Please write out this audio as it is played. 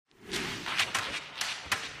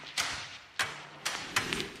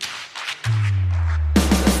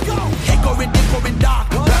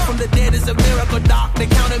is a miracle, doc. They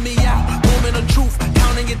counted me out. Moment of truth,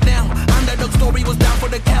 counting it down. Underdog story was down for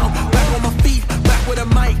the count. Back on my feet, back with a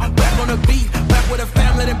mic, back on the beat, back with a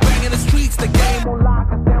family that bang in the streets. The game on lock,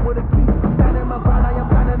 I stand with a key. Standing my ground, I am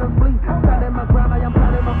planning to flee. Standing my ground, I am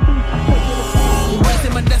planning my feet.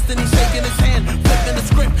 Embracing my destiny, shaking his hand, flipping the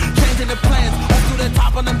script, changing the plans. Up to the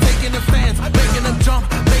top and I'm taking the fans, making them jump,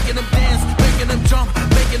 making them dance, making them jump,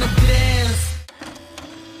 making them dance.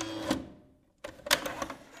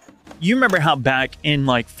 You remember how back in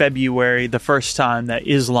like February, the first time that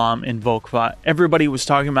Islam and Volk fought, everybody was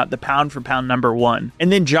talking about the pound for pound number one.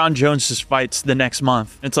 And then Jon Jones just fights the next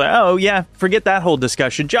month. It's like, oh yeah, forget that whole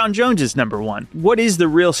discussion. Jon Jones is number one. What is the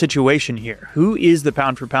real situation here? Who is the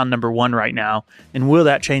pound for pound number one right now? And will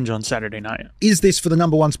that change on Saturday night? Is this for the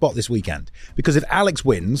number one spot this weekend? Because if Alex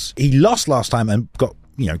wins, he lost last time and got,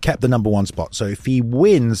 kept the number one spot. So if he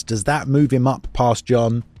wins, does that move him up past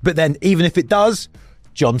Jon? But then even if it does,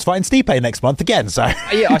 Jon's fighting Stipe next month again, so...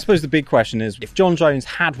 Yeah, I suppose the big question is, if Jon Jones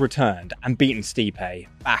had returned and beaten Stipe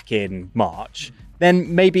back in March,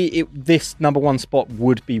 then maybe this number one spot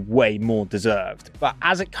would be way more deserved. But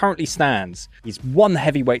as it currently stands, he's won the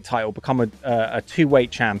heavyweight title, become a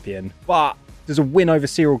two-weight champion, but does a win over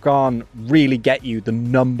Cyril Gane really get you the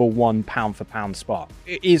number one pound-for-pound spot?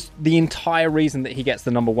 Is the entire reason that he gets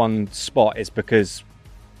the number one spot is because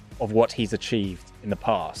of what he's achieved in the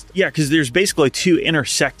past? Yeah, because there's basically two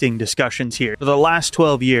intersecting discussions here. For the last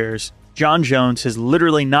 12 years, Jon Jones has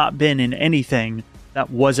literally not been in anything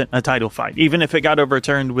that wasn't a title fight. Even if it got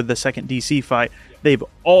overturned with the second DC fight, they've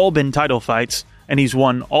all been title fights, and he's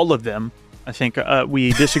won all of them. I think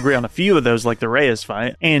we disagree on a few of those, like the Reyes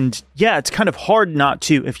fight. And yeah, it's kind of hard not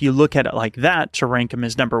to, if you look at it like that, to rank him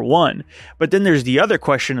as number one. But then there's the other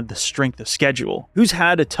question of the strength of schedule. Who's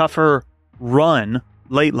had a tougher run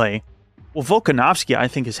lately? Well, Volkanovski, I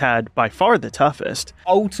think, has had by far the toughest.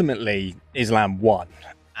 Ultimately, Islam won,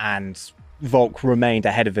 and Volk remained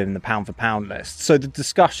ahead of him in the pound-for-pound list. So the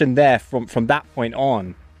discussion there from that point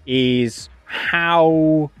on is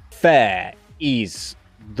how fair is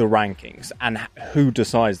the rankings and who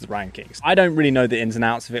decides the rankings. I don't really know the ins and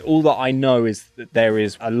outs of it. All that I know is that there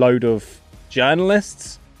is a load of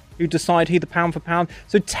journalists who decide who the pound-for-pound.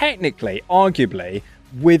 So technically, arguably,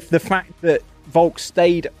 with the fact that Volk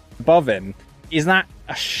stayed above him, is that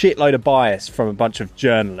a shitload of bias from a bunch of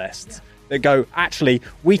journalists that go, actually,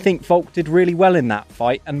 we think Volk did really well in that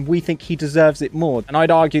fight and we think he deserves it more? And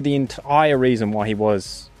I'd argue the entire reason why he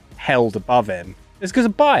was held above him is because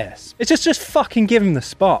of bias. It's just fucking give him the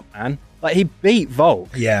spot, man. Like, he beat Volk.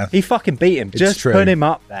 Yeah. He fucking beat him. Just put him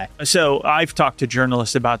up there. So I've talked to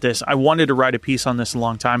journalists about this. I wanted to write a piece on this a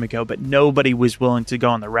long time ago, but nobody was willing to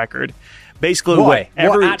go on the record. Basically, why?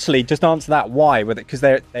 Actually, just answer that. Why? Because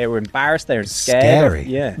they were embarrassed. They were scared. Scary.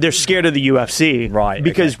 Yeah, they're scared of the UFC, right?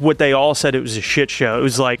 Because what they all said, it was a shit show. It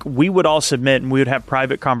was like we would all submit and we would have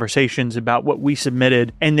private conversations about what we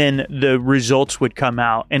submitted, and then the results would come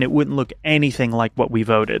out, and it wouldn't look anything like what we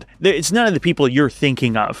voted. It's none of the people you're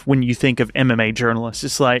thinking of when you think of MMA journalists.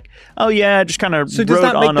 It's like, oh yeah, just kind of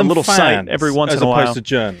wrote on a little site every once in a while, as opposed to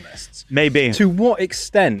journalists. Maybe. To what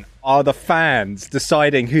extent are the fans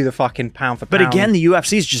deciding who the fucking pound for pound? But again, the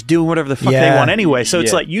UFC is just doing whatever the fuck they want anyway. So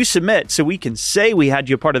it's like, you submit so we can say we had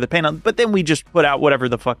you a part of the panel, but then we just put out whatever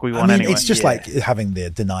the fuck we want anyway. It's just like having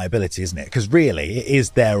the deniability, isn't it? Because really, it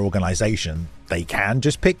is their organization. They can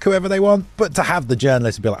just pick whoever they want, but to have the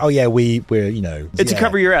journalists be like, oh yeah, we're it's to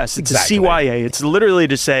cover your ass. It's exactly. A CYA. It's literally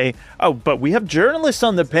to say, oh, but we have journalists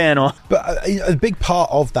on the panel. But a big part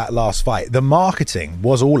of that last fight, the marketing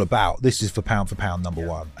was all about this is for pound number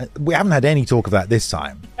one. We haven't had any talk of that this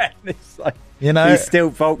time. It's like,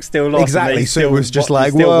 Volk still lost. Exactly. So it was just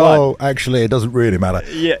like, whoa, actually, it doesn't really matter.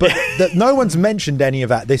 Yeah. But no one's mentioned any of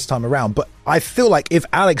that this time around. But I feel like if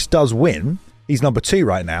Alex does win, he's number two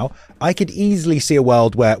right now, I could easily see a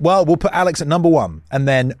world where, we'll put Alex at number one, and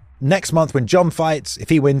then next month when Jon fights, if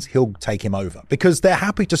he wins, he'll take him over, because they're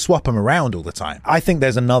happy to swap him around all the time. I think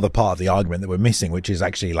there's another part of the argument that we're missing, which is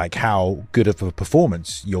actually like how good of a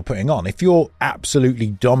performance you're putting on. If you're absolutely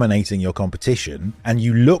dominating your competition and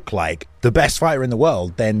you look like the best fighter in the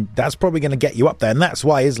world, then that's probably going to get you up there. And that's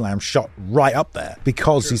why Islam shot right up there,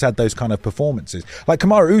 because he's had those kind of performances. Like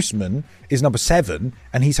Kamaru Usman is number 7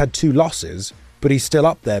 and he's had 2 losses, but he's still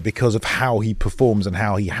up there because of how he performs and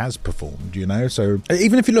how he has performed, So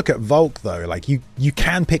even if you look at Volk, though, like you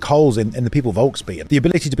can pick holes in the people Volk's beaten. The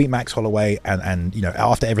ability to beat Max Holloway and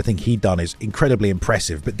after everything he'd done is incredibly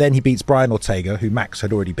impressive. But then he beats Brian Ortega, who Max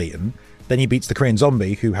had already beaten. Then he beats the Korean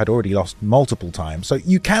Zombie, who had already lost multiple times. So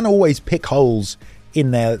you can always pick holes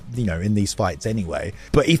in their, in these fights anyway.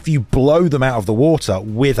 But if you blow them out of the water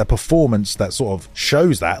with a performance that sort of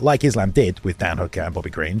shows that, like Islam did with Dan Hooker and Bobby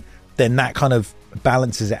Green, then that kind of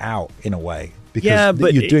balances it out in a way. Because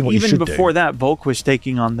but you're doing what you should do. Even before that, Volk was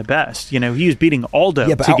taking on the best. He was beating Aldo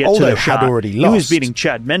to get Aldo to the had shot. already lost. He was beating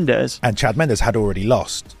Chad Mendes. And Chad Mendes had already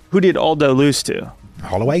lost. Who did Aldo lose to?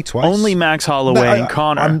 Holloway twice. Only Max Holloway and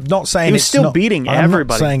Connor. I'm not saying he was still beating everybody. I'm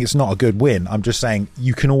not saying it's not a good win. I'm just saying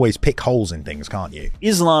you can always pick holes in things, can't you?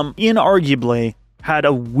 Islam, inarguably, had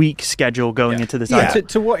a weak schedule going into this.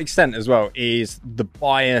 To what extent as well is the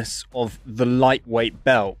bias of the lightweight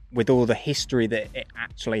belt, with all the history that it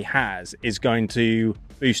actually has, is going to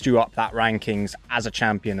boost you up that rankings as a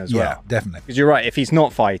champion as well? Yeah, definitely. Because you're right, if he's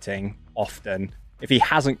not fighting often, if he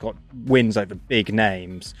hasn't got wins over big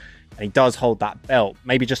names, and he does hold that belt,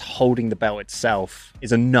 maybe just holding the belt itself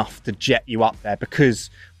is enough to jet you up there because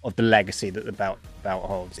of the legacy that the belt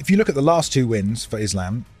holds. If you look at the last 2 wins for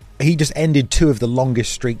Islam, he just ended 2 of the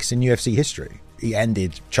longest streaks in UFC history. He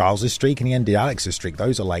ended Charles's streak and he ended Alex's streak.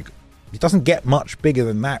 Those are it doesn't get much bigger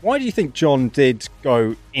than that. Why do you think Jon did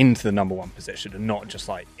go into the number 1 position and not just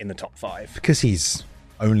in the top 5? Because he's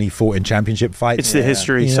only fought in championship fights. It's the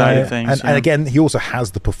history side of things. And again, he also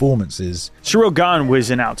has the performances. Ciryl Gane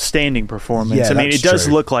was an outstanding performance. Yeah, it does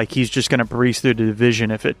true. look like he's just going to breeze through the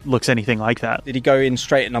division if it looks anything like that. Did he go in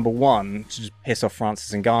straight at number 1 to just piss off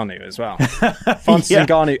Francis Ngannou as well? Francis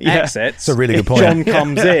Ngannou exits. That's a really good point. Jon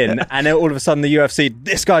comes in, and then all of a sudden the UFC,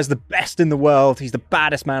 this guy's the best in the world. He's the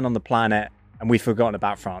baddest man on the planet. And we've forgotten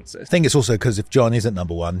about Francis. I think it's also because if Jon isn't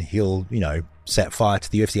number 1, he'll, set fire to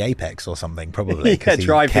the UFC Apex or something, probably.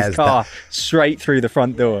 Drive his car straight through the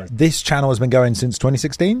front door. This channel has been going since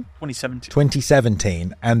 2016?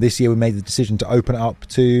 2017. And this year we made the decision to open it up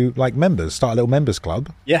to, members, start a little members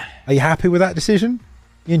club. Yeah. Are you happy with that decision?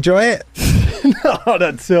 You enjoy it? Not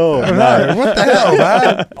at all. No. What the hell,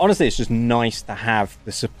 man? Honestly, it's just nice to have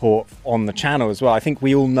the support on the channel as well. I think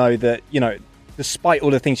we all know that, despite all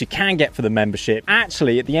the things you can get for the membership,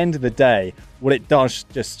 actually, at the end of the day, what it does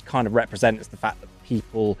just kind of represent is the fact that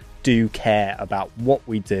people do care about what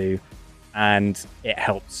we do, and it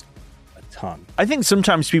helps a ton. I think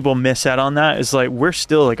sometimes people miss out on that. It's we're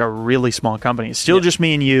still a really small company. It's still just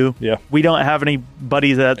me and you. Yeah. We don't have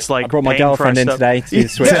anybody that's I brought my girlfriend in today to do the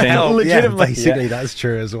switching. Legitimately. Basically, that's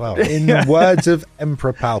true as well. In the words of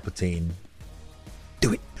Emperor Palpatine,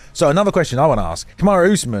 do it. So another question I want to ask.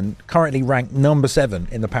 Kamaru Usman currently ranked number 7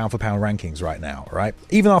 in the pound-for-pound rankings right now, right?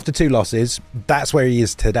 Even after 2 losses, that's where he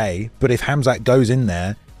is today. But if Khamzat goes in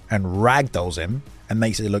there and ragdolls him and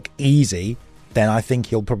makes it look easy, then I think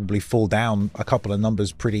he'll probably fall down a couple of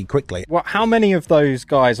numbers pretty quickly. Well, how many of those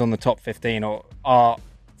guys on the top 15 are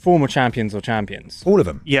former champions or champions? All of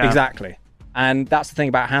them. Yeah. Exactly. And that's the thing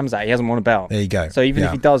about Khamzat. He hasn't won a belt. There you go. So even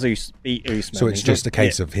if he does beat Usman... So it's just a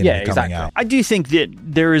case of him coming out. I do think that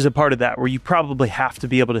there is a part of that where you probably have to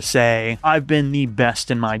be able to say, I've been the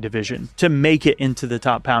best in my division to make it into the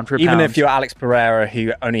top pound for pound. Even if you're Alex Pereira,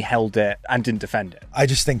 who only held it and didn't defend it. I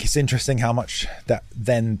just think it's interesting how much that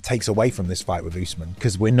then takes away from this fight with Usman,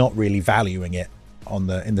 because we're not really valuing it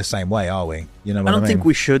in the same way, are we? You know what I mean? I don't think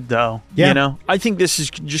we should, though. Yeah. I think this is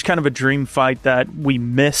just kind of a dream fight that we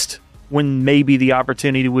missed when maybe the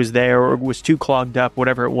opportunity was there or it was too clogged up,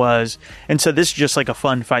 whatever it was. And so this is just a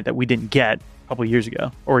fun fight that we didn't get a couple of years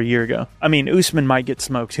ago or a year ago. I mean, Usman might get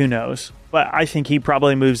smoked, who knows? But I think he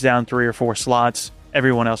probably moves down 3 or 4 slots.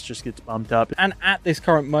 Everyone else just gets bumped up. And at this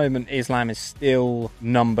current moment, Islam is still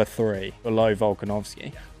number 3 below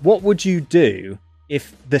Volkanovski. What would you do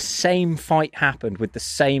if the same fight happened with the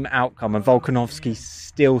same outcome and Volkanovski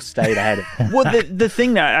still stayed ahead of him? Well, the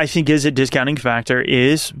thing that I think is a discounting factor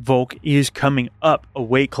is Volk is coming up a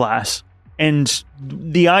weight class. And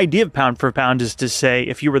the idea of pound for pound is to say,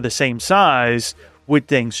 if you were the same size, would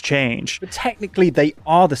things change? But technically, they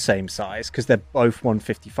are the same size because they're both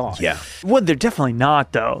 155. Yeah. Well, they're definitely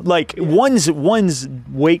not, though. One's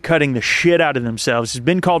weight cutting the shit out of themselves. He's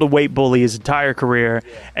been called a weight bully his entire career.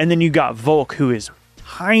 And then you got Volk, who is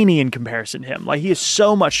tiny in comparison to him. He is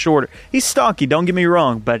so much shorter. He's stocky, don't get me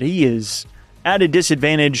wrong, but he is at a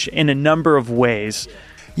disadvantage in a number of ways.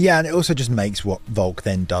 Yeah, and it also just makes what Volk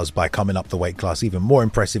then does by coming up the weight class even more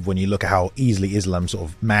impressive when you look at how easily Islam sort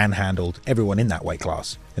of manhandled everyone in that weight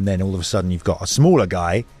class. And then all of a sudden you've got a smaller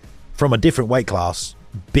guy from a different weight class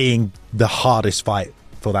being the hardest fight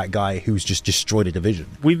for that guy who's just destroyed a division.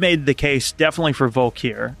 We've made the case definitely for Volk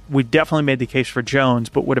here. We've definitely made the case for Jones,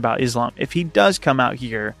 but what about Islam? If he does come out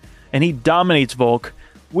here and he dominates Volk,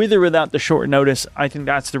 with or without the short notice, I think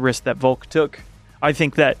that's the risk that Volk took. I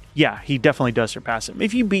think that, yeah, he definitely does surpass him.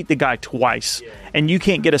 If you beat the guy twice and you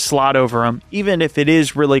can't get a slot over him, even if it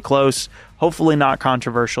is really close, hopefully not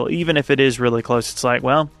controversial, even if it is really close, it's like,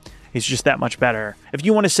 well, he's just that much better. If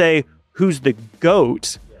you want to say who's the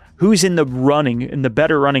GOAT, who's in the running, in the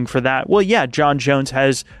better running for that, well, yeah, Jon Jones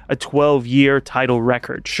has a 12-year title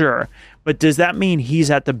record, sure. But does that mean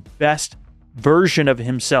he's at the best version of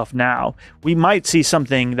himself now? We might see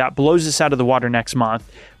something that blows us out of the water next month,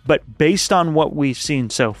 but based on what we've seen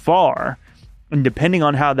so far, and depending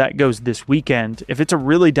on how that goes this weekend, if it's a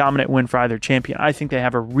really dominant win for either champion, I think they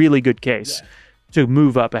have a really good case to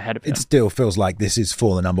move up ahead of him. It still feels like this is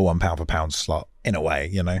for the number one pound for pound slot in a way,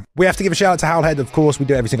 you know. We have to give a shout out to Howlhead, of course. We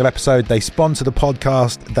do every single episode. They sponsor the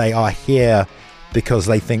podcast. They are here because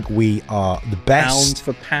they think we are the best.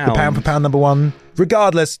 Pound for pound. The pound for pound number one.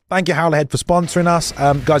 Regardless, thank you, Howlhead, for sponsoring us.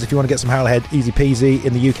 Guys, if you want to get some Howlhead, easy peasy.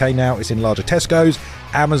 In the UK now, it's in larger Tesco's,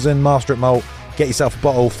 Amazon, Master at Malt. Get yourself a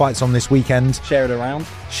bottle. Fights on this weekend. Share it around.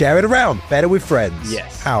 Share it around. Better with friends.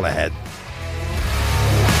 Yes. Howlhead.